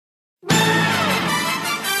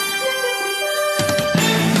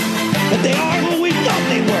They are who we thought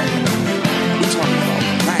they were. We're talking about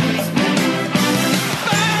Magnus.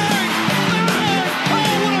 Oh,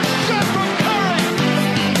 what a shot from Curry!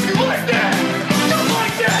 You like that? Just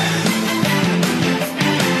like that!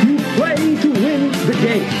 You play to win the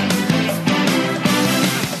game.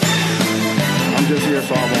 I'm just here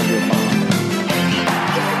so I won't get fined.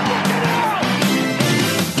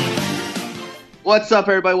 What's up,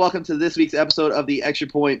 everybody? Welcome to this week's episode of the Extra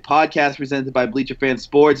Point Podcast presented by Bleacher Fan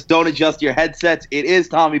Sports. Don't adjust your headsets. It is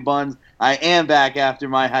Tommy Buns. I am back after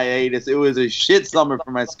my hiatus. It was a shit summer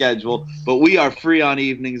for my schedule, but we are free on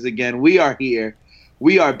evenings again. We are here.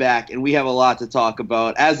 We are back, and we have a lot to talk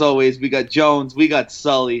about. As always, we got Jones. We got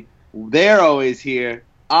Sully. They're always here.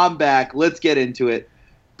 I'm back. Let's get into it.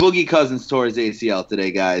 Boogie Cousins tore his ACL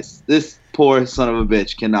today, guys. This poor son of a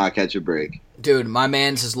bitch cannot catch a break. Dude, my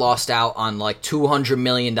man's has lost out on like $200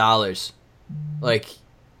 million. Like,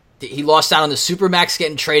 he lost out on the Supermax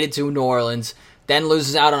getting traded to New Orleans, then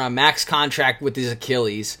loses out on a max contract with his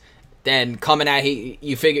Achilles, then coming out,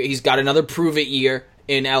 you figure he's got another prove-it year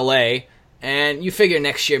in LA, and you figure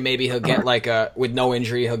next year maybe he'll get like with no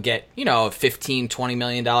injury, he'll get, a $15, $20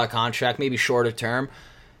 million contract, maybe shorter term,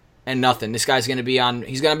 and nothing. This guy's going to be on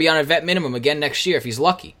a vet minimum again next year if he's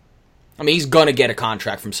lucky. I mean, he's going to get a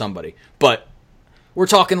contract from somebody, but we're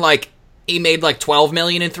talking like he made like $12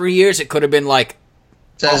 million in 3 years. It could have been like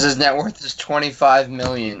says his net worth is $25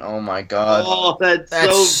 million. Oh my god. Oh,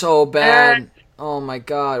 that's so bad. Oh my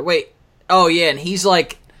god. Wait. Oh yeah, and he's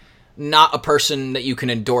like not a person that you can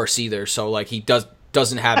endorse either. So like he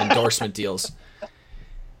doesn't have endorsement deals.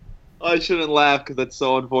 I shouldn't laugh because that's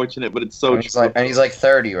so unfortunate, but it's so true. And he's like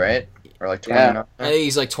 30, right? Or like 29. Yeah. I think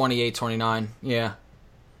he's like 28, 29. Yeah.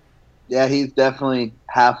 Yeah, he's definitely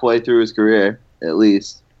halfway through his career, at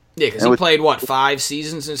least. Yeah, because he played, 5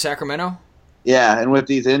 seasons in Sacramento? Yeah, and with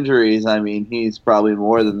these injuries, I mean, he's probably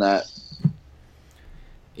more than that.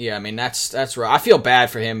 Yeah, I mean, that's right. I feel bad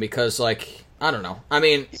for him because, like, I don't know. I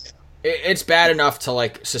mean, it's bad enough to,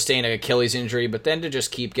 like, sustain an Achilles injury, but then to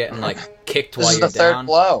just keep getting, like, kicked while you're down. This is the third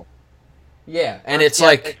blow. Yeah, and it's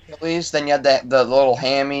like Achilles, then you had the little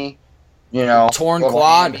hammy, torn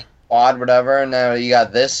quad. Hammy, quad, whatever, and now you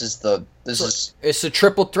got this. It's the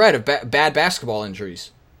triple threat of bad basketball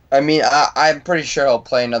injuries. I mean, I'm pretty sure he'll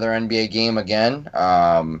play another NBA game again.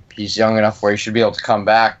 He's young enough where he should be able to come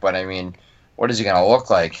back, but I mean, what is he going to look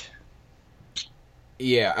like?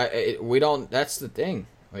 Yeah, we don't. That's the thing.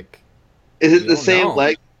 Like, is it the same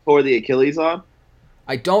leg for the Achilles on?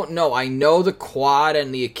 I don't know. I know the quad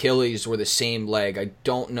and the Achilles were the same leg. I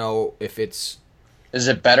don't know if it's. Is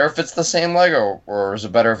it better if it's the same leg, or is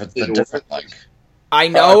it better if it's the different leg? I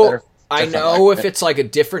know if it's like a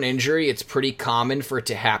different injury, it's pretty common for it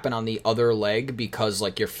to happen on the other leg because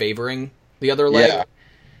like you're favoring the other leg.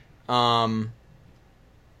 Yeah.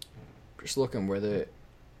 Just looking where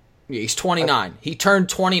he's 29. He turned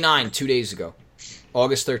 29 2 days ago,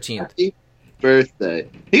 August 13th. Happy birthday.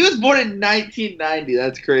 He was born in 1990.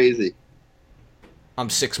 That's crazy. I'm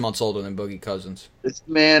 6 months older than Boogie Cousins. This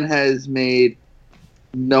man has made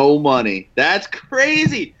no money. That's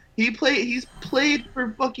crazy. He's played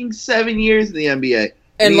for fucking 7 years in the NBA.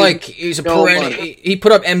 And like he's a he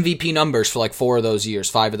put up MVP numbers for like 5 of those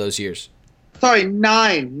years. Sorry,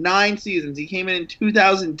 9 seasons. He came in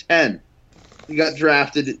 2010. He got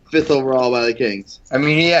drafted 5th overall by the Kings. I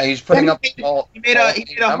mean, yeah, he's putting up. He made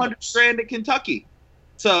 $100,000 at Kentucky.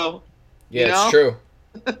 So yeah, it's true.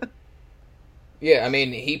 Yeah, I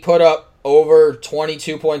mean, he put up over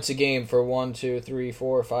 22 points a game for 1, 2, 3,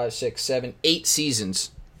 4, 5, 6, 7, 8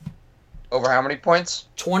 seasons. Over how many points?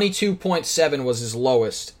 22.7 was his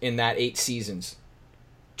lowest in that 8 seasons.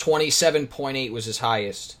 27.8 was his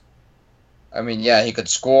highest. I mean, yeah, he could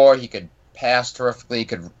score, he could pass terrifically,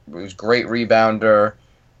 he was a great rebounder,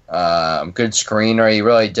 good screener. He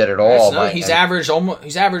really did it all. He's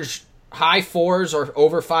averaged high 4s or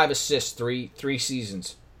over 5 assists three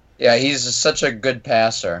seasons. Yeah, he's such a good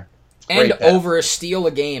passer. And over a steal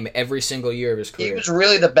a game every single year of his career. He was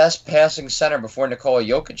really the best passing center before Nikola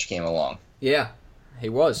Jokic came along. Yeah, he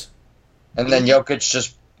was. And then Jokic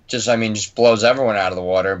just blows everyone out of the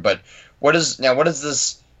water. But what is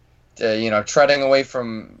this, treading away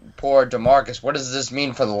from poor DeMarcus, what does this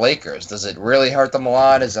mean for the Lakers? Does it really hurt them a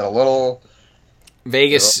lot? Is it a little...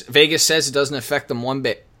 Vegas says it doesn't affect them one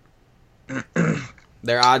bit.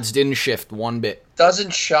 Their odds didn't shift one bit.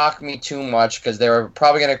 Doesn't shock me too much because they were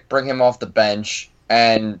probably going to bring him off the bench,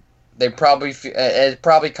 and they probably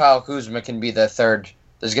Kyle Kuzma can be their third.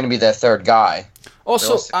 There's going to be their third guy.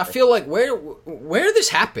 Also, I feel like where did this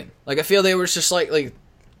happen? Like I feel they were just like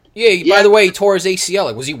yeah. By the way, he tore his ACL.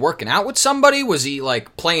 Like, was he working out with somebody? Was he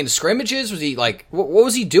like playing scrimmages? Was he like what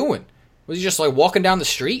was he doing? Was he just like walking down the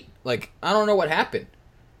street? Like, I don't know what happened.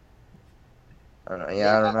 I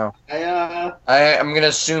don't know. I I'm gonna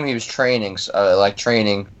assume he was training,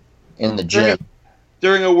 training in the gym.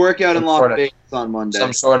 during a workout in Some Las sort of- Vegas on Monday.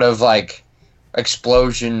 Some sort of like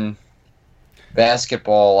explosion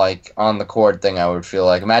basketball like on the court thing. I would feel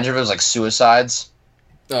like. Imagine if it was like suicides.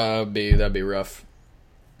 That'd be rough.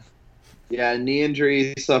 Yeah, knee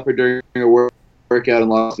injury he suffered during a workout in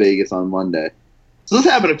Las Vegas on Monday. So this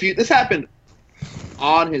happened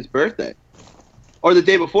on his birthday, or the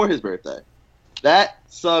day before his birthday. That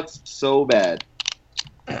sucks so bad.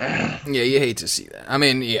 Yeah, you hate to see that. I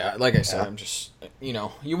mean, yeah, like I said, I'm just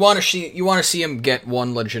you want to see him get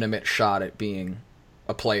one legitimate shot at being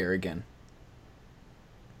a player again.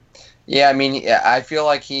 Yeah, I mean, I feel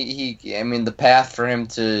like I mean, the path for him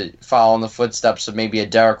to follow in the footsteps of maybe a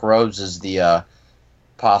Derrick Rose is the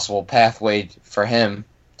possible pathway for him.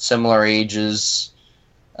 Similar ages.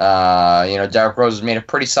 Derrick Rose has made a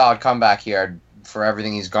pretty solid comeback here for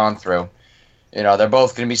everything he's gone through. They're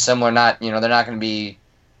both going to be similar. They're not going to be,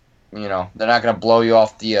 they're not going to blow you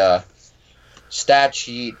off the stat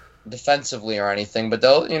sheet defensively or anything, but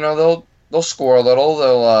they'll score a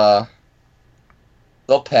little.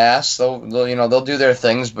 They'll pass. They'll do their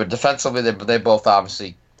things, but defensively they both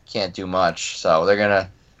obviously can't do much. So they're gonna.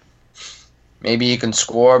 Maybe he can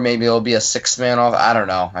score. Maybe he'll be a sixth man off. I don't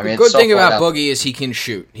know. I mean, the good thing about Boogie is he can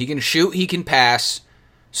shoot. He can shoot. He can pass.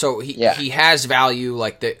 So he has value.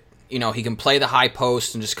 Like that. He can play the high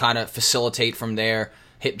post and just kind of facilitate from there.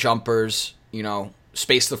 Hit jumpers.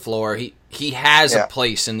 Space the floor. He has a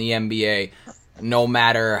place in the NBA. No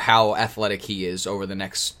matter how athletic he is over the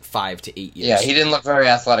next 5 to 8 years. Yeah, he didn't look very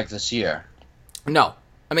athletic this year. No.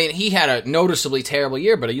 I mean, he had a noticeably terrible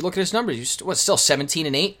year, but you look at his numbers, still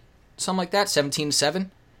 17-8? Something like that? 17-7?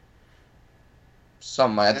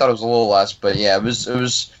 Something. I thought it was a little less, but yeah, it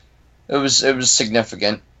was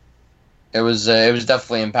significant. It was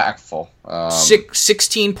definitely impactful.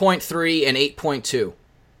 16.3 and 8.2.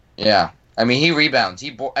 Yeah. I mean, he rebounds.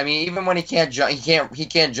 Even when he can't jump, he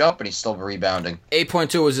can't jump, and he's still rebounding.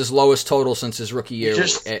 8.2 was his lowest total since his rookie year at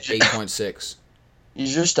 8.6.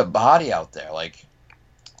 He's just a body out there. Like,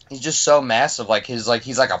 he's just so massive. Like he's like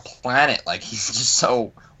a planet. Like, he's just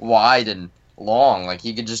so wide and long. Like,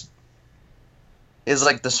 he could just is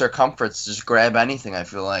like the circumference just grab anything. I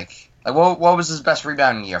feel like what was his best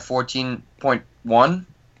rebounding year? 14.1.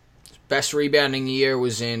 Best rebounding year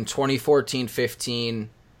was in 2014-15.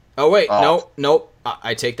 Oh, wait, nope.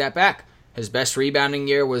 I take that back. His best rebounding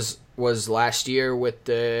year was last year with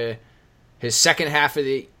his second half of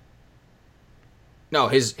the. No,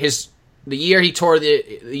 the year he tore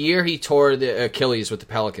the Achilles with the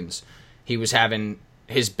Pelicans. He was having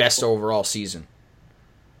his best overall season.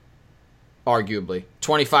 Arguably,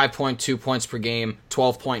 25.2 points per game,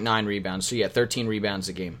 12.9 rebounds. So yeah, 13 rebounds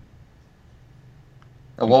a game.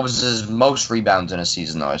 What was his most rebounds in a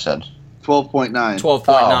season, though? I said 12.9.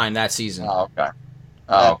 12.9 that season. Oh, okay.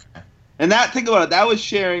 Oh, okay. And think about it. That was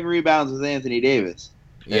sharing rebounds with Anthony Davis.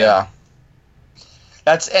 Yeah.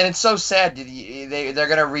 It's so sad. They're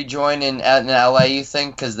gonna rejoin in LA. You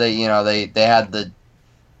think because they had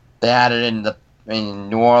it in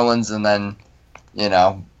New Orleans, and then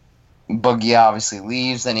Boogie obviously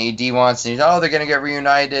leaves. Then AD wants, and they're gonna get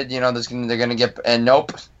reunited. They're gonna get, and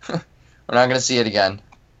nope, we're not gonna see it again.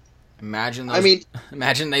 Imagine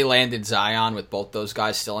they landed Zion with both those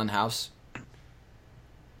guys still in house.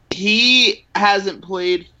 He hasn't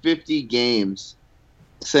played 50 games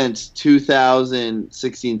since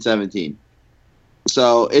 2016-17.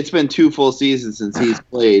 So it's been 2 full seasons since he's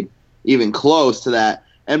played even close to that.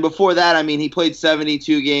 And before that, he played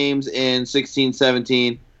 72 games in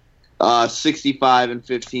 16-17, 65 in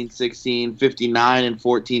 15-16, 59 in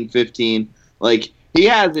 14-15. Like, he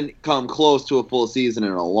hasn't come close to a full season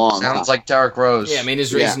in a long time. Sounds like Derrick Rose. Yeah,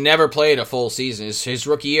 he's never played a full season. His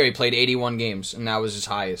rookie year, he played 81 games, and that was his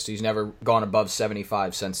highest. He's never gone above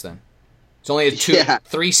 75 since then. It's only had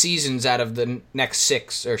 3 seasons out of the next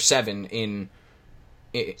 6 or 7 in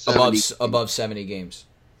above 70 games.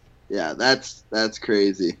 Yeah, that's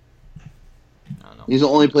crazy. I don't know. He's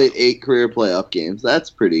only played 8 career playoff games. That's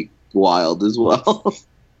pretty wild as well.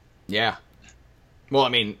 Yeah. Well,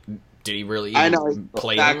 did he really I know,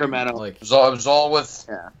 play Sacramento. Like, It was all with.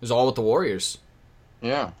 Yeah. it was all with the Warriors.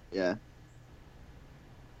 Yeah. Yeah.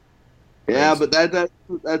 Yeah, but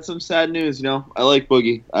that's some sad news, I like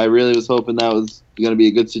Boogie. I really was hoping that was going to be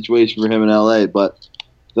a good situation for him in LA, but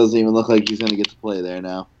it doesn't even look like he's going to get to play there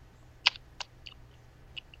now.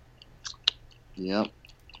 Yep.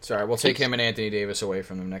 Sorry, we'll take him and Anthony Davis away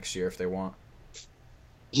from them next year if they want.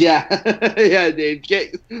 Yeah, yeah, Dave.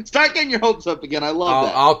 Start getting your hopes up again. I love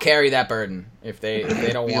that. I'll carry that burden if they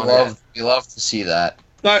don't We want love to see that.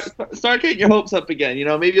 Start getting your hopes up again. You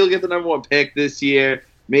know, maybe you'll get the number 1 pick this year.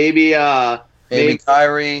 Maybe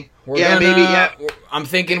Kyrie. I'm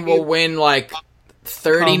thinking we'll win like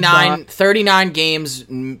 39 games,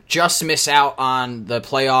 just miss out on the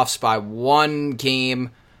playoffs by 1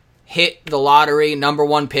 game, hit the lottery, number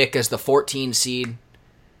 1 pick as the 14 seed,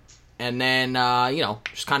 and then,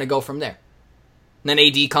 just kind of go from there. And then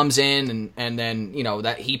AD comes in, and then,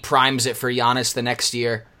 that he primes it for Giannis the next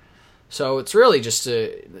year. So it's really just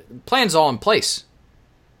plan's all in place.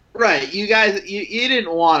 Right, you guys, you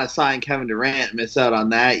didn't want to sign Kevin Durant and miss out on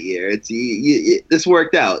that year. This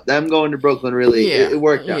worked out. Them going to Brooklyn it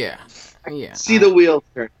worked out. Yeah. See the wheels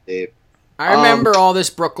turn, Dave. I remember all this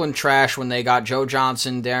Brooklyn trash when they got Joe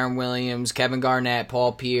Johnson, Darren Williams, Kevin Garnett,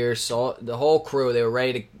 Paul Pierce, the whole crew. They were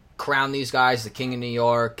ready to crown these guys the king of New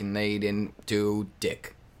York, and they didn't do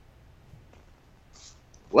dick.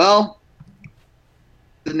 Well,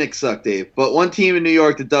 the Knicks suck, Dave. But one team in New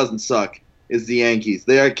York that doesn't suck is the Yankees.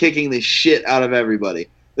 They are kicking the shit out of everybody.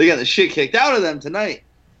 They got the shit kicked out of them tonight,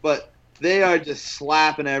 but they are just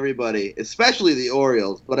slapping everybody, especially the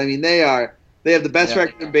Orioles. But I mean, they have the best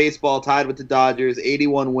record in baseball, tied with the Dodgers,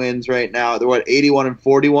 81 wins right now. They're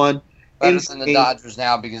 81-41. Better than the Dodgers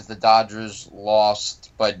now because the Dodgers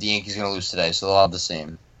lost, but the Yankees are going to lose today, so they'll have the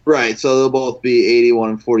same. Right, so they'll both be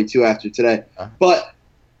 81-42 after today. But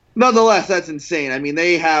nonetheless, that's insane. I mean,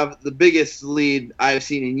 they have the biggest lead I've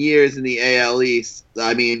seen in years in the AL East.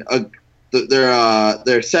 I mean,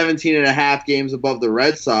 they're 17 and a half games above the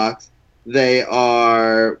Red Sox. They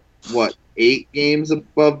are, 8 games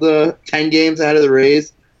above 10 games ahead of the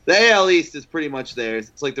Rays. The AL East is pretty much theirs.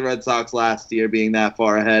 It's like the Red Sox last year being that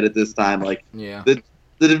far ahead at this time. The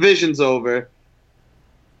division's over.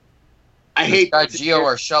 I hate that. Gio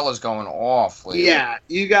Urshela's going off lately. Yeah,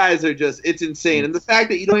 you guys are it's insane. And the fact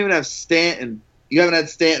that you don't even have Stanton, you haven't had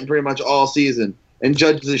Stanton pretty much all season, and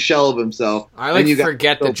Judge is a shell of himself. I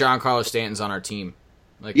forget that Giancarlo Stanton's on our team.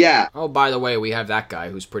 Oh, by the way, we have that guy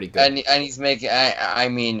who's pretty good. And he's making,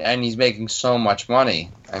 he's making so much money.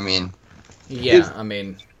 Where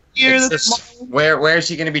is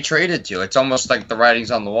he going to be traded to? It's almost like the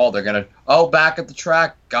writing's on the wall. They're going to, back at the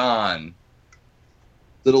track, gone.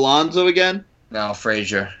 Did Alonso again? No,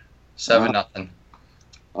 Frazier. 7-0.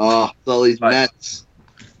 Oh, it's all these Mets.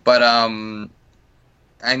 But, I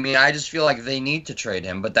just feel like they need to trade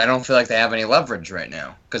him, but I don't feel like they have any leverage right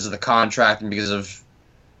now because of the contract and because of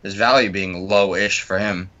his value being low-ish for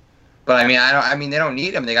him. But, they don't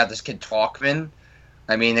need him. They got this kid Talkman.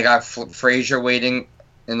 They got Frazier waiting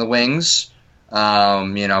in the wings.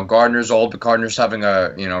 Gardner's old, but Gardner's having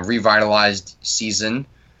a, revitalized season.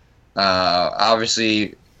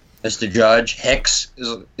 Obviously, Mr. Judge, Hicks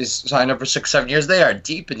is signed up for 6-7 years. They are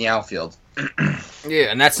deep in the outfield. Yeah,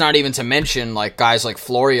 and that's not even to mention guys like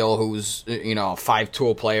Florial, who's a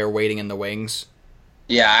 5-tool player waiting in the wings.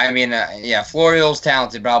 Yeah, Florial's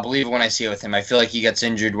talented, but I'll believe it when I see it with him. I feel like he gets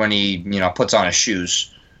injured when he puts on his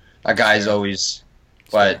shoes. That guy's always,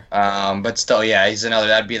 but still, yeah, he's another.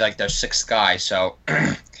 That'd be like their 6th guy. So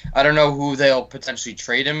I don't know who they'll potentially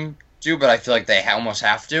trade him to, but I feel like they almost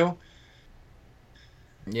have to.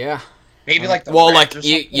 Yeah. Maybe Reds. I could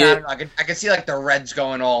see the Reds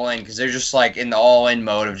going all in because they're just in the all in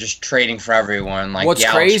mode of just trading for everyone. What's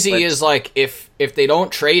crazy is if they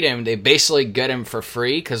don't trade him, they basically get him for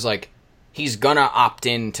free because he's gonna opt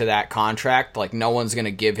into that contract. No one's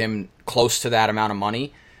gonna give him close to that amount of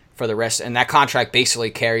money for the rest, and that contract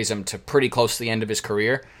basically carries him to pretty close to the end of his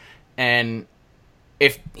career. And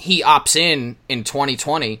if he opts in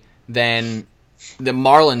 2020, then the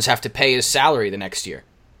Marlins have to pay his salary the next year.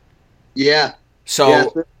 Yeah.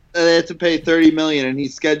 So they have to pay $30 million, and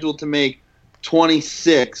he's scheduled to make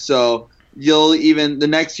 26. So the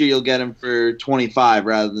next year you'll get him for 25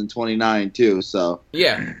 rather than 29 too. So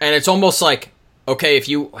yeah, and it's almost okay, if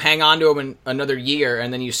you hang on to him in another year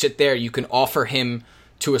and then you sit there, you can offer him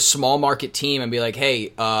to a small market team and be like,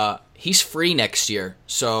 hey, he's free next year.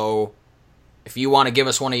 So if you want to give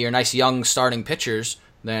us one of your nice young starting pitchers,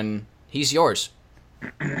 then he's yours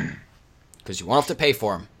because you won't have to pay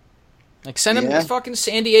for him. Send him to fucking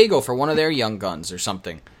San Diego for one of their young guns or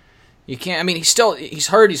something. You can't. He's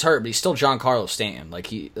hurt, but he's still Giancarlo Stanton.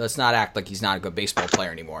 Let's not act like he's not a good baseball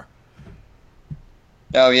player anymore.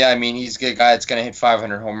 Oh yeah, he's a good guy that's gonna hit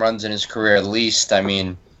 500 home runs in his career at least.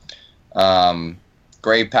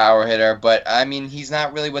 Great power hitter, but he's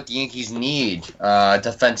not really what the Yankees need.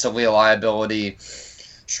 Defensively, a liability,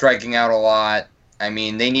 striking out a lot. They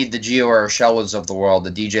need the Gio Urshelas of the world,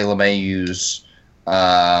 the DJ LeMayus.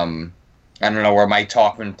 I don't know where Mike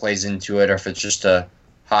Talkman plays into it or if it's just a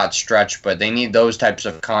hot stretch, but they need those types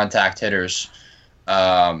of contact hitters.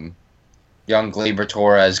 Young Gleyber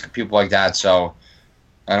Torres, people like that. So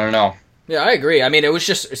I don't know. Yeah, I agree. I mean, it was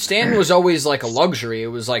just Stanton was always like a luxury. It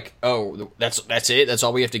was like, oh, that's it. That's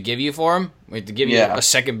all we have to give you for him. We have to give you a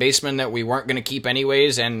second baseman that we weren't going to keep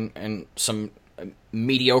anyways, and some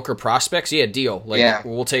mediocre prospects. Yeah, deal. Like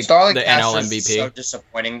we'll take Starlin the NL MVP. So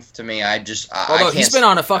disappointing to me. Although he's been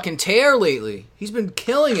on a fucking tear lately. He's been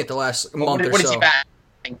killing it the last month or so. What is he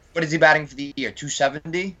batting? What is he batting for the year?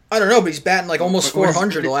 270? I don't know, but he's batting like almost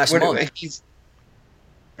 400 the last month.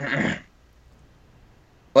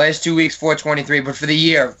 Last 2 weeks, 423, but for the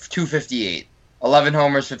year, 258. 11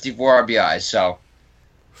 homers, 54 RBIs. So,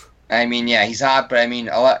 I mean, yeah, he's hot, but I mean,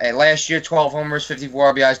 last year, 12 homers,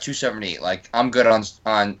 54 RBIs, 278. Like, I'm good on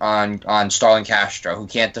Starlin Castro, who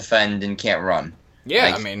can't defend and can't run. Yeah,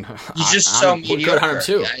 like, I mean, he's just so mediocre. Good on him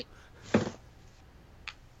too.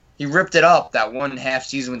 He ripped it up that one half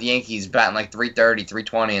season with the Yankees, batting like 330,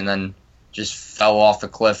 320, and then just fell off the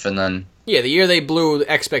cliff, and then... Yeah, the year they blew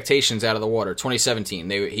expectations out of the water, 2017,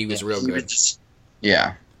 he was real good.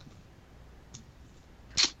 Yeah.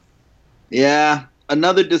 Yeah,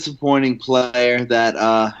 another disappointing player that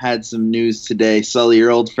had some news today. Sully,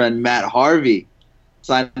 your old friend Matt Harvey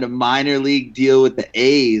signed a minor league deal with the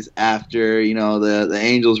A's after, the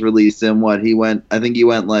Angels released him. I think he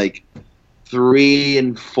went like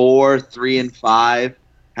 3-4, 3-5,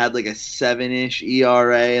 had like a 7-ish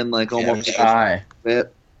ERA and like almost high.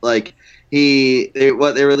 Like they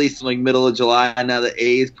released him like middle of July, and now the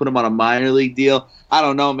A's put him on a minor league deal. I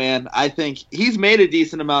don't know, man. I think he's made a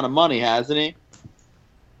decent amount of money, hasn't he?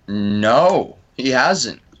 No, he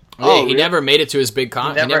hasn't. Oh, he never made it to his big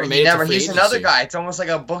contract. He's another guy. It's almost like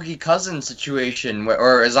a Boogie Cousins situation,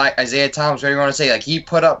 or as Isaiah Thomas, what do you want to say? Like, he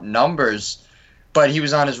put up numbers, but he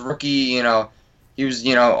was on his rookie, he was,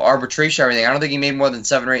 arbitration, everything. I don't think he made more than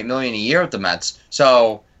 $7 or $8 million a year with the Mets.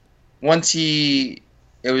 So once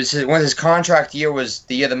when his contract year was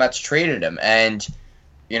the year the Mets traded him, and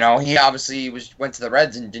he obviously went to the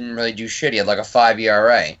Reds and didn't really do shit. He had like a 5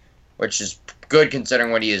 ERA, which is good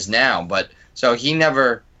considering what he is now. But so he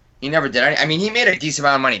never did any. I mean, he made a decent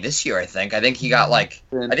amount of money this year. I think he got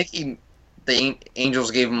the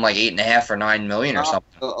Angels gave him like 8.5 or 9 million or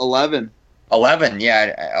something. 11. 11,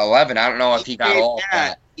 yeah, 11. I don't know if he got all of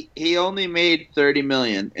that. He only made $30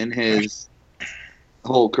 million in his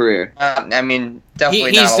whole career. I mean,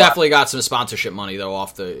 definitely. He's definitely got some sponsorship money though.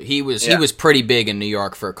 He was pretty big in New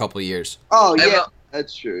York for a couple of years. Oh yeah,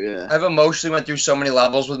 that's true. Yeah, I've emotionally went through so many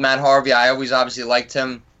levels with Matt Harvey. I always obviously liked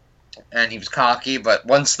him, and he was cocky. But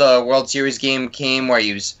once the World Series game came, where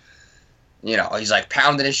he was, he's like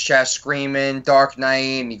pounding his chest, screaming, Dark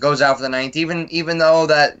Knight, and he goes out for the ninth. Even though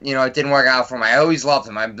that it didn't work out for him, I always loved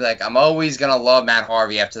him. I'm always gonna love Matt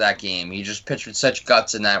Harvey after that game. He just pitched with such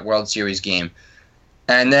guts in that World Series game.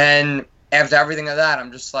 And then after everything of that,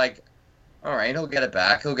 I'm just like, all right, he'll get it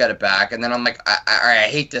back. And then I'm like, I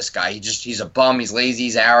hate this guy. He's a bum. He's lazy.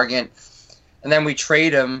 He's arrogant. And then we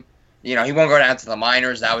trade him. He won't go down to the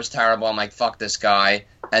minors. That was terrible. I'm like, fuck this guy.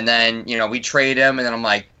 And then, we trade him. And then I'm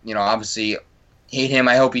like, obviously hate him.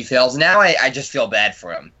 I hope he fails. Now I just feel bad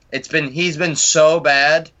for him. He's been so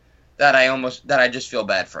bad that I just feel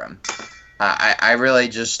bad for him. I really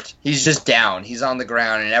he's just down. He's on the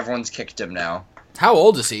ground and everyone's kicked him now. How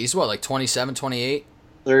old is he? He's what, like 27, 28?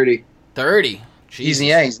 30. 30. He's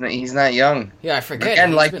not young. Yeah, I forget.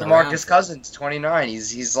 Again, like DeMarcus Cousins, 29.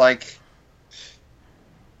 He's like,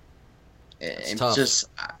 it's tough. Just,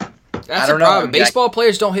 that's I don't the problem. know. Baseball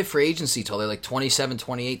players don't hit free agency till they're like 27,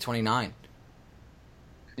 28, 29.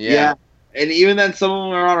 Yeah. And even then, some of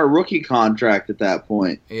them are on a rookie contract at that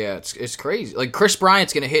point. Yeah, it's crazy. Like, Chris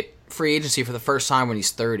Bryant's going to hit free agency for the first time when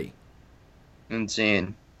he's 30.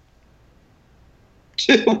 Insane.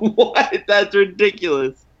 What? That's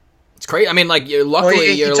ridiculous. It's crazy. I mean, like, luckily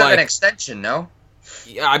he you're took like an extension, no?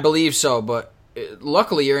 Yeah, I believe so. But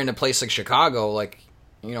luckily you're in a place like Chicago. Like,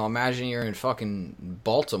 imagine you're in fucking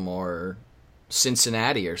Baltimore or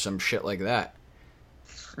Cincinnati or some shit like that.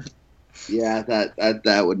 Yeah,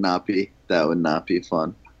 that would not be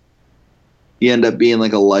fun. You end up being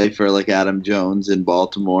like a lifer, like Adam Jones in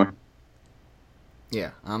Baltimore. Yeah,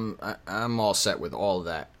 I'm all set with all of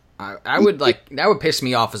that. I would that would piss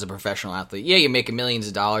me off as a professional athlete. Yeah, you're making millions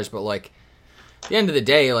of dollars, but like at the end of the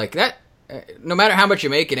day, like that, no matter how much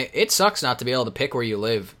you're making, it sucks not to be able to pick where you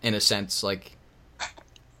live. In a sense, like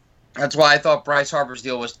that's why I thought Bryce Harper's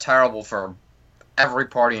deal was terrible for every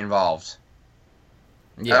party involved.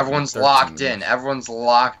 Yeah, everyone's locked in. Everyone's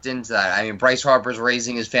locked into that. I mean, Bryce Harper's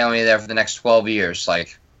raising his family there for the next 12 years.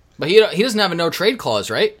 Like, but he doesn't have a no trade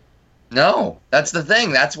clause, right? No, that's the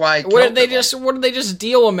thing. That's why. I What did they killed him. What did they just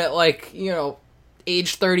deal him at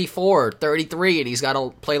age 34, or 33, and he's got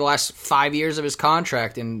to play the last 5 years of his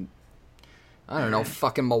contract in I don't know,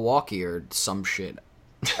 fucking Milwaukee or some shit.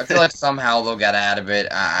 I feel like somehow they'll get out of it.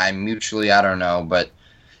 I don't know, but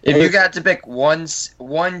if you got to pick one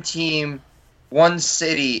team, one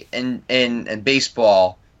city in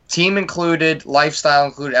baseball, team included, lifestyle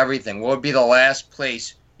included, everything, what would be the last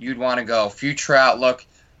place you'd want to go? Future outlook,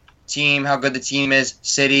 team, how good the team is,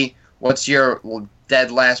 city. What's your dead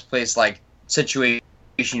last place situation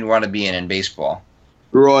you want to be in baseball?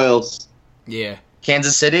 Royals. Yeah.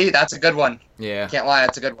 Kansas City? That's a good one. Yeah. Can't lie,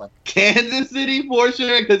 that's a good one. Kansas City for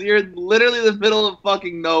sure, because you're literally in the middle of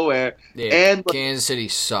fucking nowhere. Yeah. And Kansas City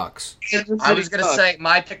sucks. Kansas City I was going to sucks. say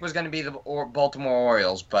my pick was going to be the Baltimore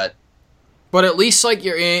Orioles, but But at least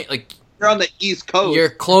you're you're on the East Coast. you're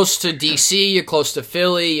close to DC, you're close to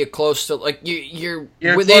Philly, you're close to you're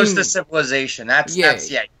within, close to civilization. That's you're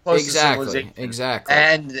close to exactly, civilization. exactly.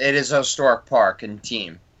 And it is a historic park and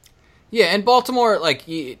team. Yeah, and Baltimore,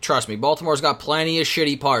 trust me, Baltimore's got plenty of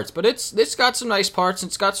shitty parts, but it's got some nice parts and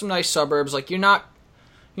it's got some nice suburbs. You're not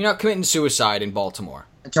committing suicide in Baltimore.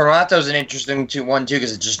 Toronto's an interesting one too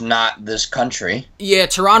because it's just not this country. Yeah,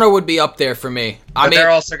 Toronto would be up there for me. But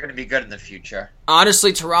they're also going to be good in the future.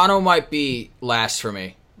 Honestly, Toronto might be last for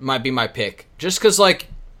me. Might be my pick, just because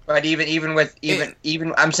But even with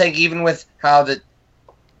I'm saying even with how the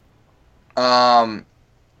I'm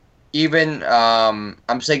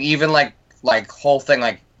saying even whole thing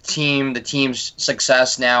the team's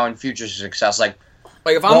success now and future success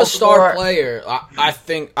if I'm a star player, I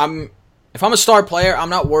think if I'm a star player, I'm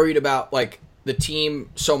not worried about the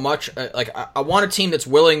team so much. I want a team that's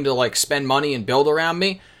willing to spend money and build around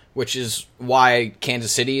me, which is why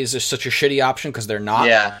Kansas City is just such a shitty option because they're not.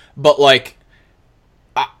 Yeah. But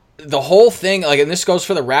the whole thing, and this goes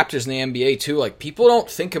for the Raptors in the NBA too. People don't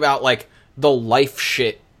think about the life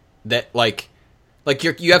shit that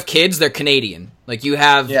you have kids, they're Canadian.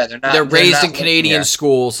 They're raised in Canadian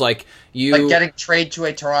schools. Getting traded to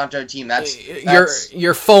a Toronto team. That's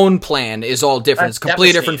your phone plan is all different. It's a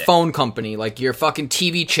completely different devastating. phone company. Your fucking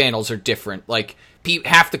TV channels are different.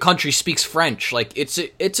 Half the country speaks French. It's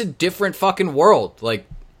a different fucking world.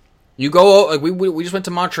 You go. We just went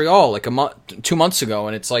to Montreal 2 months ago,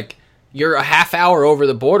 and it's you're a half hour over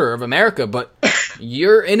the border of America, but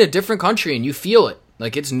you're in a different country and you feel it.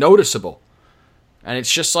 It's noticeable. And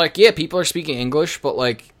it's just people are speaking English, but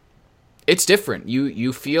it's different.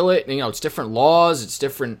 You feel it. It's different laws. It's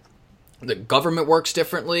different. The government works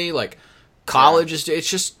differently. College is. It's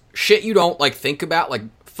just shit you don't think about.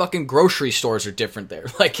 Fucking grocery stores are different there.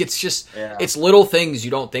 It's little things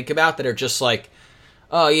you don't think about that are just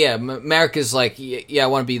oh yeah, America's yeah, I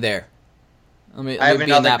want to be there. Let me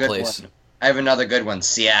be in that place. I have another good one.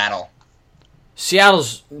 Seattle.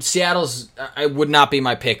 Seattle's I would not be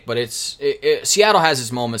my pick, but Seattle has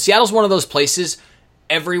its moments. Seattle's one of those places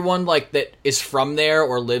everyone that is from there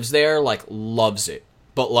or lives there loves it.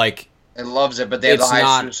 But it loves it, but they have the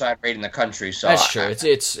highest suicide rate in the country, so that's true.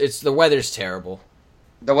 It's the weather's terrible.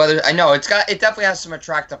 The weather, I know it definitely has some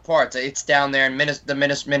attractive parts. It's down there, and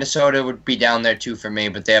Minnesota would be down there too for me,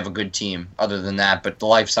 but they have a good team. Other than that, but the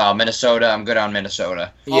lifestyle, Minnesota, I'm good on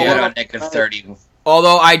Minnesota. Yeah. I'm good on -30.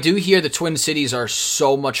 Although I do hear the Twin Cities are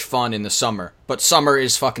so much fun in the summer, but summer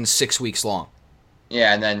is fucking 6 weeks long.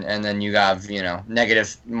 Yeah, and then you have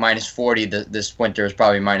 -40. This winter is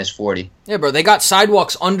probably -40. Yeah, bro, they got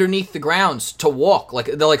sidewalks underneath the grounds to walk.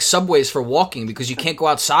 They're subways for walking because you can't go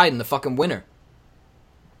outside in the fucking winter.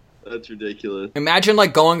 That's ridiculous. Imagine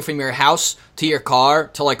going from your house to your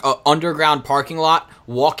car to a underground parking lot,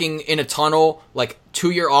 walking in a tunnel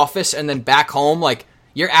to your office and then back home.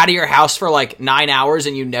 You're out of your house for 9 hours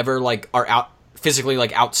and you never are out physically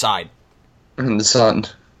outside. In the sun.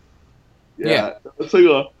 Yeah. It's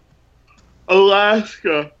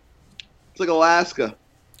Alaska. It's Alaska.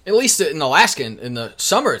 At least in Alaska, in the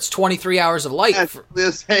summer, it's 23 hours of light.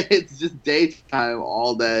 It's just daytime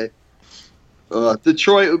all day.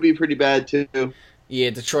 Detroit would be pretty bad too. Yeah,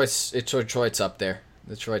 Detroit's up there.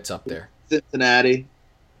 Cincinnati.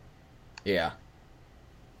 Yeah.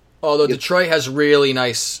 Although Detroit has really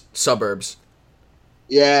nice suburbs.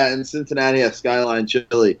 Yeah, and Cincinnati has Skyline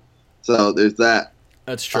Chili. So there's that.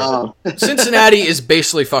 That's true. Cincinnati is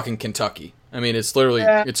basically fucking Kentucky. I mean, it's literally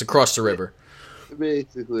it's across the river.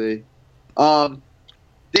 Basically.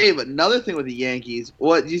 Dave, another thing with the Yankees.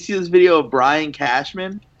 What did you see this video of Brian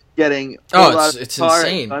Cashman getting pulled out of it's the car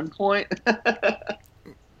insane. at gunpoint?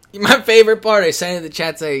 My favorite part, I sent in the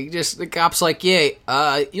chat, the cop's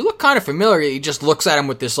you look kind of familiar. He just looks at him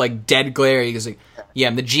with this dead glare. He goes yeah,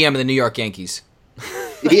 I'm the GM of the New York Yankees.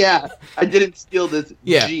 Yeah, I didn't steal this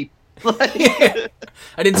Yeah. Jeep. I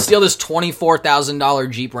didn't steal this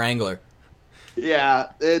 $24,000 Jeep Wrangler.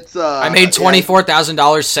 Yeah, it's. I made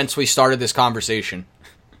 $24,000 since we started this conversation.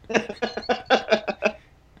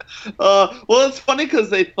 Well, it's funny because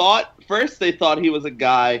they thought he was a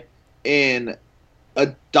guy in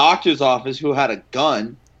a doctor's office who had a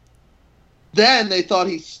gun. Then they thought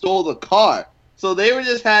he stole the car. So they were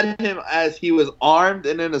just had him as he was armed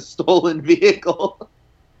and in a stolen vehicle.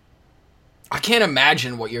 I can't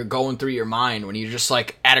imagine what you're going through your mind when you're just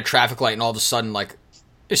like at a traffic light and all of a sudden like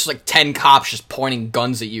it's like 10 cops just pointing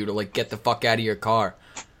guns at you to like get the fuck out of your car.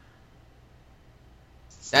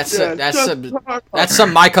 That's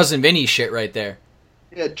some My Cousin Vinny shit right there.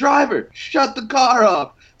 Yeah, driver, shut the car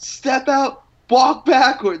off. Step out, walk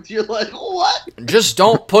backwards. You're like, what? Just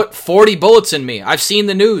don't put 40 bullets in me. I've seen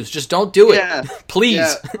the news. Just don't do it. Yeah. Please.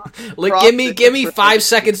 Yeah. Like give me 5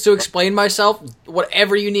 seconds to explain myself.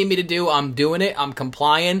 Whatever you need me to do, I'm doing it. I'm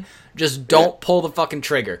complying. Just don't pull the fucking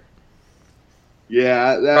trigger.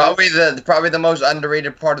 Yeah, Probably the most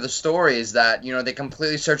underrated part of the story is that, you know, they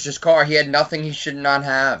completely searched his car. He had nothing he should not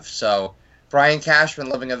have. So Brian Cashman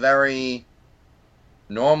living a very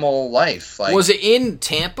normal life. Like, was it in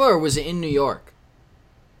Tampa or was it in New York?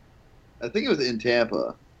 I think it was in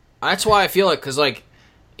Tampa. That's why I feel it, because like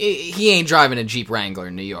he ain't driving a Jeep Wrangler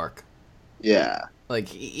in New York. Yeah. Like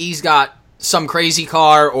he's got some crazy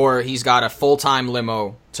car or he's got a full-time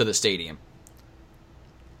limo to the stadium.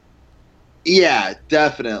 Yeah,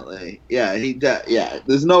 definitely. Yeah,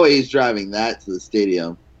 there's no way he's driving that to the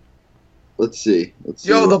stadium. Let's see.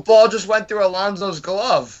 Yo, the ball just went through Alonso's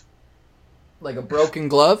glove. Like a broken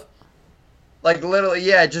glove? Like literally,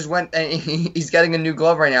 yeah, it just went. And he's getting a new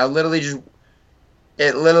glove right now. It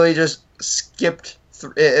literally just skipped.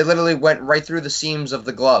 It literally went right through the seams of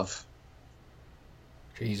the glove.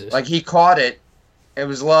 Jesus. Like he caught it. It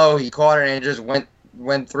was low. He caught it and it just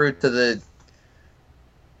went through to the.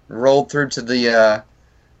 Rolled through to the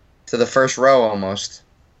first row almost.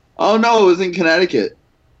 Oh no, it was in Connecticut.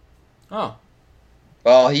 Oh.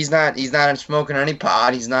 Well, he's not smoking any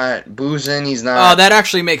pot. He's not boozing. He's not. Oh, that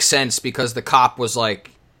actually makes sense because the cop was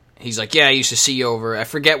like, he's like, yeah, I used to see you over. I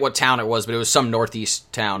forget what town it was, but it was some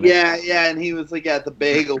northeast town. Yeah, and he was like at the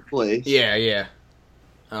bagel place. Yeah.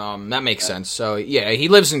 That makes sense. So yeah, he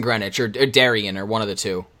lives in Greenwich or Darien or one of the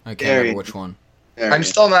two. I can't remember which one. I'm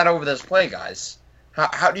still not over this play, guys.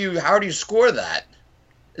 How do you score that?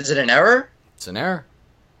 Is it an error? It's an error.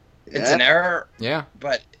 It's an error. Yeah.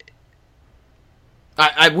 But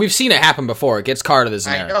we've seen it happen before. It gets carded as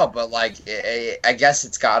an error. I know, but like I guess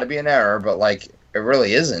it's got to be an error, but like it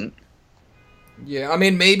really isn't. Yeah, I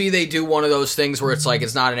mean maybe they do one of those things where it's like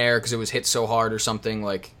it's not an error because it was hit so hard or something.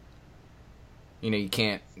 Like, you know, you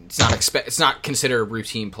can't. It's not considered a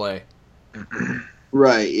routine play.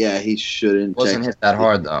 Right. Yeah, he shouldn't. It wasn't hit that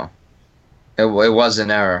hard though. It was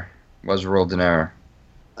an error. It was ruled an error.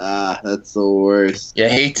 That's the worst. You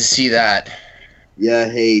hate to see that.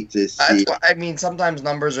 Yeah, hate to see. I mean, sometimes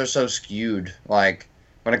numbers are so skewed. Like,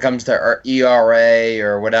 when it comes to ERA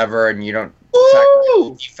or whatever, and you don't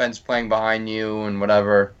Ooh! defense playing behind you and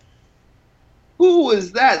whatever. Who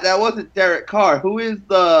was that? That wasn't Derek Carr. Who is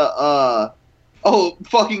the,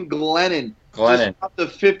 fucking Glennon. Glennon. Just the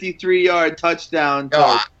 53-yard touchdown.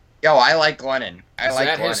 Yo, I like Glennon. Is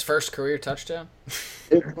that his first career touchdown?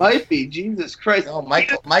 It might be. Jesus Christ. No, Mike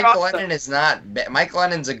Glennon is not. Mike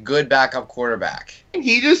Glennon's a good backup quarterback.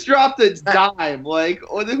 He just dropped a dime. Like,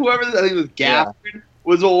 or whoever, I think it was Gafford,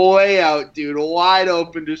 was way out, dude. Wide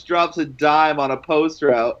open, just drops a dime on a post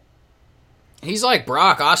route. He's like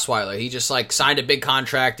Brock Osweiler. He just, like, signed a big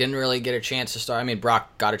contract, didn't really get a chance to start. I mean,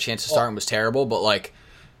 Brock got a chance to start and was terrible, but, like...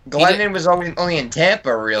 Glennon was only in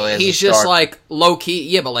Tampa, really. He's just, like, low-key.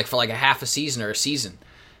 Yeah, but, like, for, like, a half a season or a season.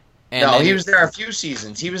 And he was there a few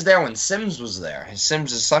seasons. He was there when Sims was there.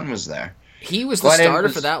 Sims' son was there. He was the starter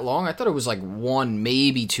for that long? I thought it was, like, 1,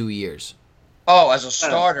 maybe 2 years. Oh, as a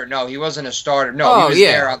starter? No, he wasn't a starter. No, he was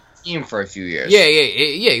there on the team for a few years. Yeah.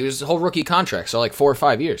 He was a whole rookie contract, so, like, 4 or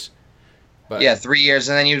 5 years. But, yeah, 3 years,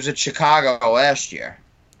 and then he was at Chicago last year.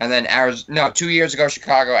 And then 2 years ago,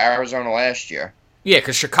 Chicago, Arizona last year. Yeah,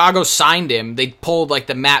 because Chicago signed him. They pulled, like,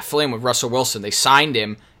 the Matt Flynn with Russell Wilson. They signed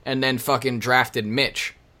him and then fucking drafted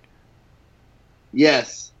Mitch.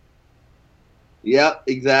 Yes. Yep,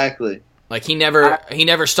 exactly. Like, he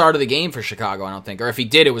never started the game for Chicago, I don't think. Or if he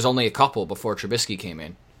did, it was only a couple before Trubisky came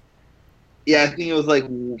in. Yeah, I think it was, like,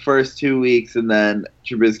 first 2 weeks, and then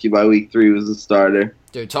Trubisky by week 3 was the starter.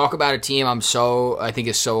 Dude, talk about a team I think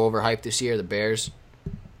is so overhyped this year, the Bears.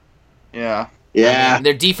 Yeah. Yeah. I mean,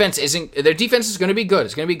 their defense is going to be good.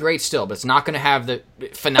 It's going to be great still, but it's not going to have the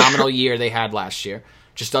phenomenal year they had last year.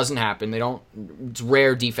 Just doesn't happen. They don't. It's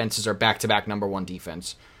rare defenses are back-to-back number one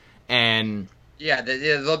defense, and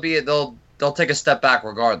they'll take a step back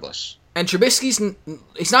regardless. And Trubisky's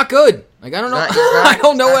he's not good. Like I don't know. He's not- I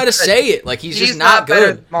don't know how to good. say it. Like he's just not not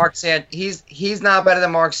better good. than he's not better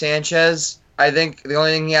than Mark Sanchez. I think the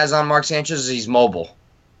only thing he has on Mark Sanchez is he's mobile.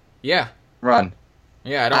 Yeah. Run.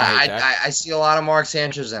 Yeah, I don't hate that. I see a lot of Mark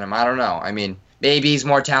Sanchez in him. I don't know. I mean, maybe he's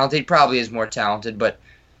more talented. He probably is more talented, but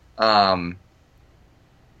I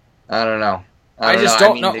don't know. I just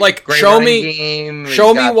don't know. Like, great show running me game.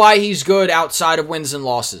 why he's good outside of wins and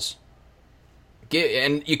losses.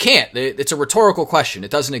 And you can't. It's a rhetorical question.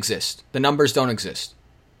 It doesn't exist. The numbers don't exist.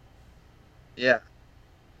 Yeah.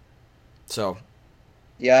 So.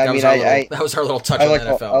 Yeah, that was our little touch on the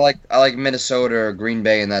NFL. I like Minnesota or Green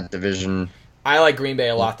Bay in that division. I like Green Bay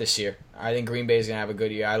a lot this year. I think Green Bay is gonna have a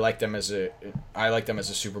good year. I like them as a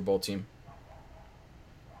Super Bowl team.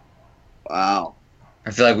 Wow.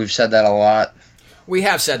 I feel like we've said that a lot. We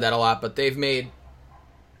have said that a lot, but they've made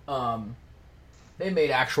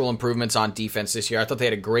actual improvements on defense this year. I thought they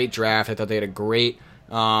had a great draft. I thought they had a great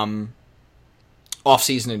offseason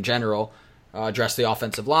in general. Addressed the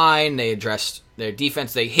offensive line. They addressed their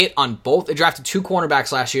defense. They hit on both. They drafted 2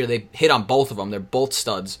 cornerbacks last year. They hit on both of them. They're both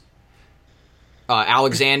studs.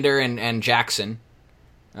 Alexander and Jackson.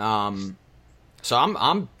 So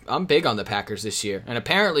I'm big on the Packers this year. And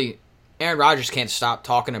apparently Aaron Rodgers can't stop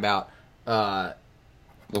talking about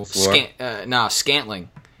Scantling,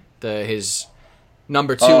 his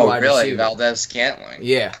number 2 wide receiver. Valdez-Scantling.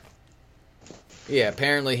 Yeah. Yeah,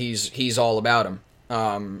 apparently he's all about him.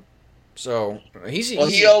 So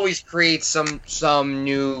he always creates some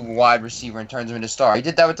new wide receiver and turns him into a star. He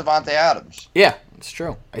did that with Devontae Adams. Yeah, it's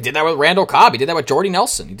true. He did that with Randall Cobb. He did that with Jordy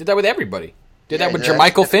Nelson. He did that with everybody. He did that with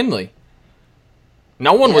Jermichael Finley.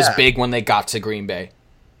 No one was big when they got to Green Bay.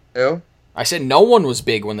 Who? I said no one was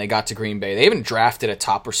big when they got to Green Bay. They haven't drafted a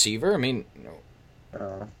top receiver. I mean,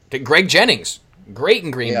 Greg Jennings, great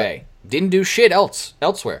in Green Bay. Didn't do shit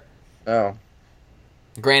elsewhere. Oh.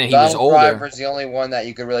 Granted, he was older. Driver's the only one that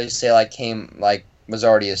you could really say was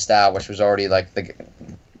already established. Was already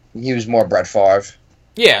he was more Brett Favre.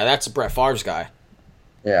 Yeah, that's Brett Favre's guy.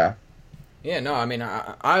 Yeah. Yeah, no, I mean,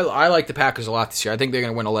 I like the Packers a lot this year. I think they're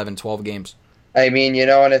going to win 11, 12 games. I mean,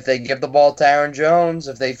 and if they give the ball to Aaron Jones,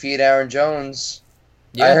 if they feed Aaron Jones,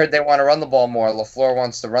 I heard they want to run the ball more. LaFleur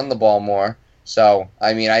wants to run the ball more. So,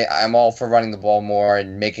 I mean, I'm all for running the ball more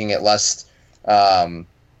and making it less, less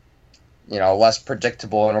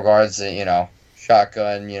predictable in regards to,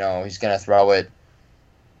 shotgun, he's going to throw it,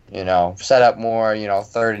 set up more,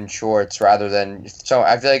 third and shorts rather than, so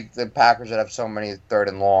I feel like the Packers would have so many third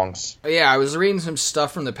and longs. Yeah, I was reading some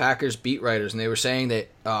stuff from the Packers beat writers, and they were saying that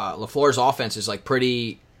LaFleur's offense is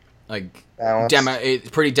pretty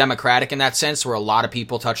pretty democratic in that sense, where a lot of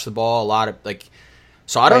people touch the ball,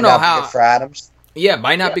 so I don't know how. For Adams. Yeah,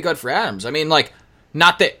 might not be good for Adams. I mean,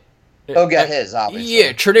 not that he'll get his, obviously.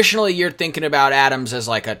 Yeah, traditionally you're thinking about Adams as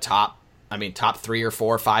a top 3 or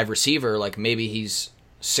 4 or 5 receiver. Maybe he's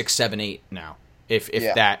 6, 7, 8 now, if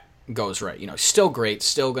that goes right. Still great,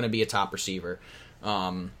 still going to be a top receiver.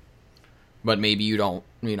 But maybe you don't,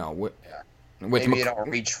 maybe you don't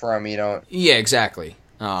reach for him, you don't. Yeah, exactly.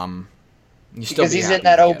 Because he's in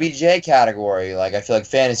that OBJ category, I feel like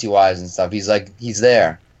fantasy-wise and stuff. He's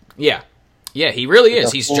there. Yeah. Yeah, he really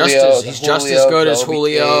is. He's just as good as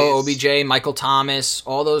Julio, OBJ, Michael Thomas,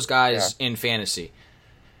 all those guys in fantasy.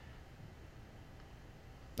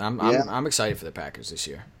 I'm excited for the Packers this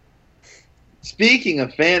year. Speaking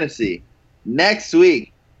of fantasy, next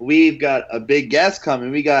week we've got a big guest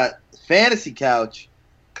coming. We got Fantasy Couch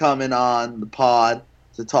coming on the pod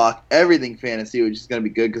to talk everything fantasy, which is going to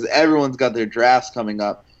be good because everyone's got their drafts coming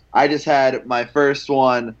up. I just had my first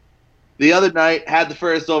one the other night, had the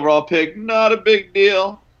first overall pick. Not a big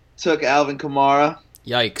deal. Took Alvin Kamara.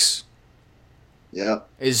 Yikes. Yep.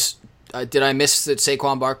 Did I miss that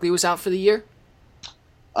Saquon Barkley was out for the year?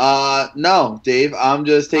 No, Dave. I'm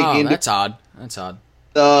just taking. That's odd. That's odd.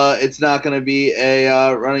 It's not going to be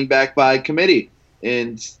a running back by committee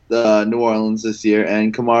in New Orleans this year,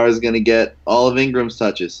 and Kamara is going to get all of Ingram's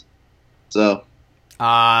touches. So.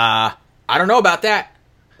 I don't know about that.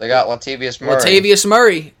 They got Latavius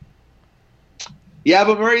Murray. Yeah,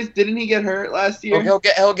 but didn't he get hurt last year? He'll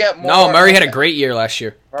get more. No, Murray had a great year last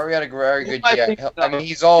year. Murray had a very good year. I mean,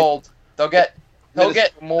 he's old. He'll get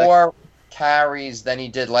more carries than he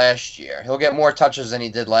did last year. He'll get more touches than he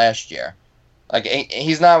did last year.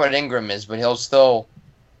 He's not what Ingram is, but there'll still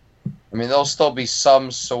be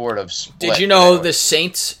some sort of split. Did you know the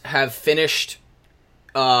Saints have finished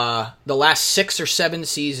the last 6 or 7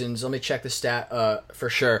 seasons? Let me check the stat for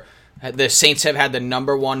sure. The Saints have had the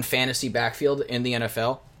number one fantasy backfield in the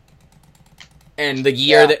NFL. And the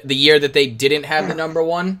year that they didn't have the number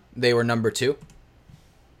one, they were number two.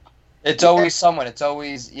 It's always someone. It's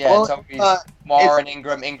always Mar and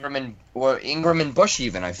Ingram and Bush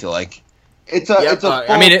even. I feel like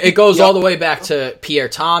it goes all the way back to Pierre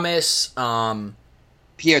Thomas.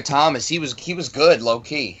 Pierre Thomas, he was good, low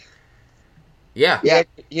key. Yeah,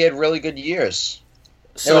 he had really good years.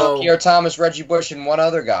 So there was Pierre Thomas, Reggie Bush, and one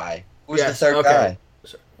other guy. Who's the third guy?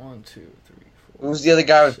 So 1, 2, 3, 4. Who's the other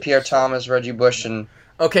guy with Pierre Thomas, Reggie Bush, and?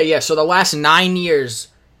 Okay, yeah. So the last 9 years,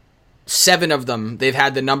 7 of them they've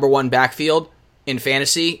had the number one backfield in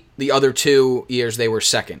fantasy. The other 2 years they were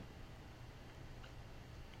second,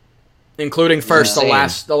 including first.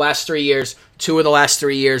 The last 3 years, 2 of the last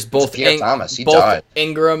 3 years, both Thomas. He both died.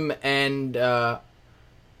 Ingram and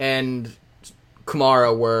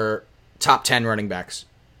Kamara were top 10 running backs.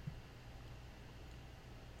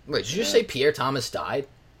 Wait, did you just say Pierre Thomas died?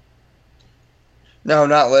 No,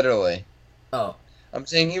 not literally. Oh, I'm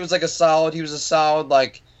saying he was a solid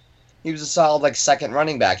second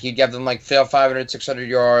running back. He'd give them 500, 600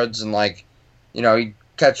 yards and he'd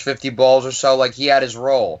catch 50 balls or so. He had his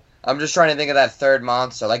role. I'm just trying to think of that third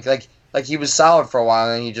monster. He was solid for a while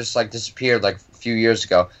and he just disappeared a few years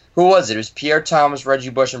ago. Who was it? It was Pierre Thomas, Reggie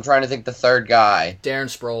Bush. I'm trying to think the third guy. Darren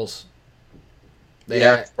Sproles.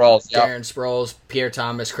 Darren Sproles, Pierre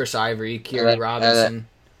Thomas, Chris Ivory, Kerry Robinson.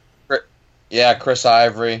 Chris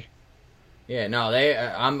Ivory. Yeah, no,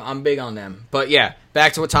 I'm big on them. But yeah,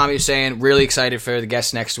 back to what Tommy was saying. Really excited for the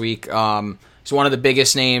guest next week. He's one of the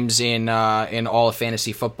biggest names in all of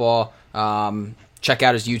fantasy football. Check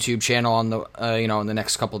out his YouTube channel on the in the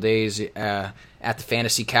next couple days at the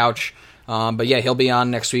Fantasy Couch. But yeah, he'll be on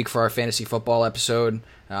next week for our fantasy football episode.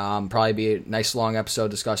 Probably be a nice long episode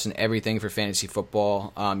discussing everything for fantasy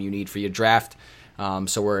football you need for your draft.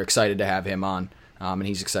 So we're excited to have him on, and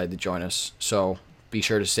he's excited to join us. So be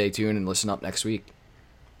sure to stay tuned and listen up next week.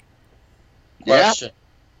 Question.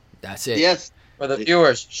 That's it. Yes. For the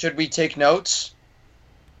viewers, should we take notes?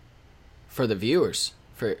 For the viewers.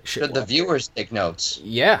 Should the viewers take notes?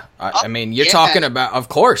 Yeah. I mean, you're talking about, of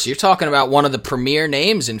course, you're talking about one of the premier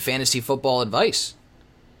names in fantasy football advice.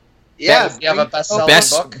 Yeah. You have a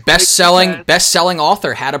best-selling book? Best-selling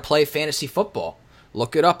author, How to Play Fantasy Football.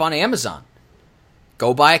 Look it up on Amazon.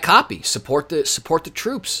 Go buy a copy. Support the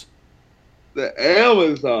troops. The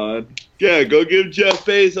Amazon. Yeah, go give Jeff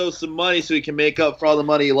Bezos some money so he can make up for all the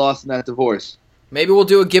money he lost in that divorce. Maybe we'll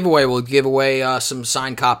do a giveaway. We'll give away some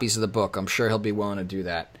signed copies of the book. I'm sure he'll be willing to do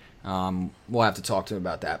that. We'll have to talk to him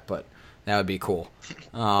about that, but that would be cool.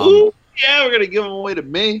 Ooh, yeah, we're going to give them away to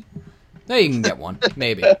me. No, you can get one.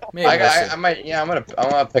 Maybe. I might. Yeah, I'm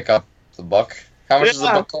gonna pick up the book. How much does the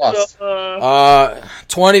book cost?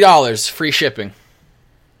 $20, free shipping.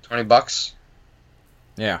 $20.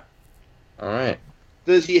 Yeah. All right.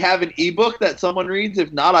 Does he have an ebook that someone reads?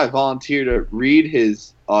 If not, I volunteer to read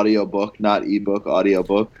his audiobook, not ebook,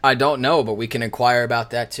 audiobook. I don't know, but we can inquire about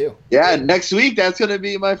that too. Yeah, next week that's going to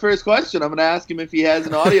be my first question. I'm going to ask him if he has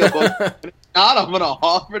an audiobook. If not, I'm going to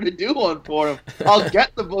offer to do one for him. I'll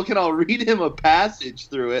get the book and I'll read him a passage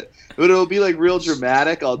through it. But it'll be real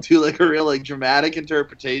dramatic. I'll do a real dramatic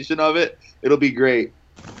interpretation of it. It'll be great.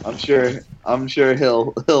 I'm sure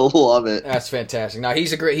he'll love it. That's fantastic. Now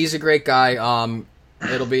he's a great guy.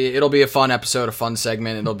 It'll be a fun episode, a fun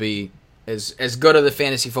segment. It'll be as good of the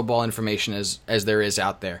fantasy football information as there is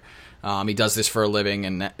out there. He does this for a living,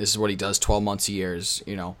 and this is what he does 12 months a year, is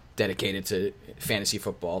dedicated to fantasy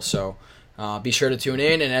football. So be sure to tune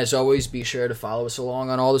in, and as always, be sure to follow us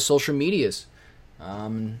along on all the social medias.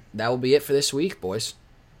 That will be it for this week, boys.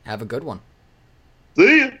 Have a good one.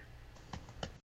 See ya.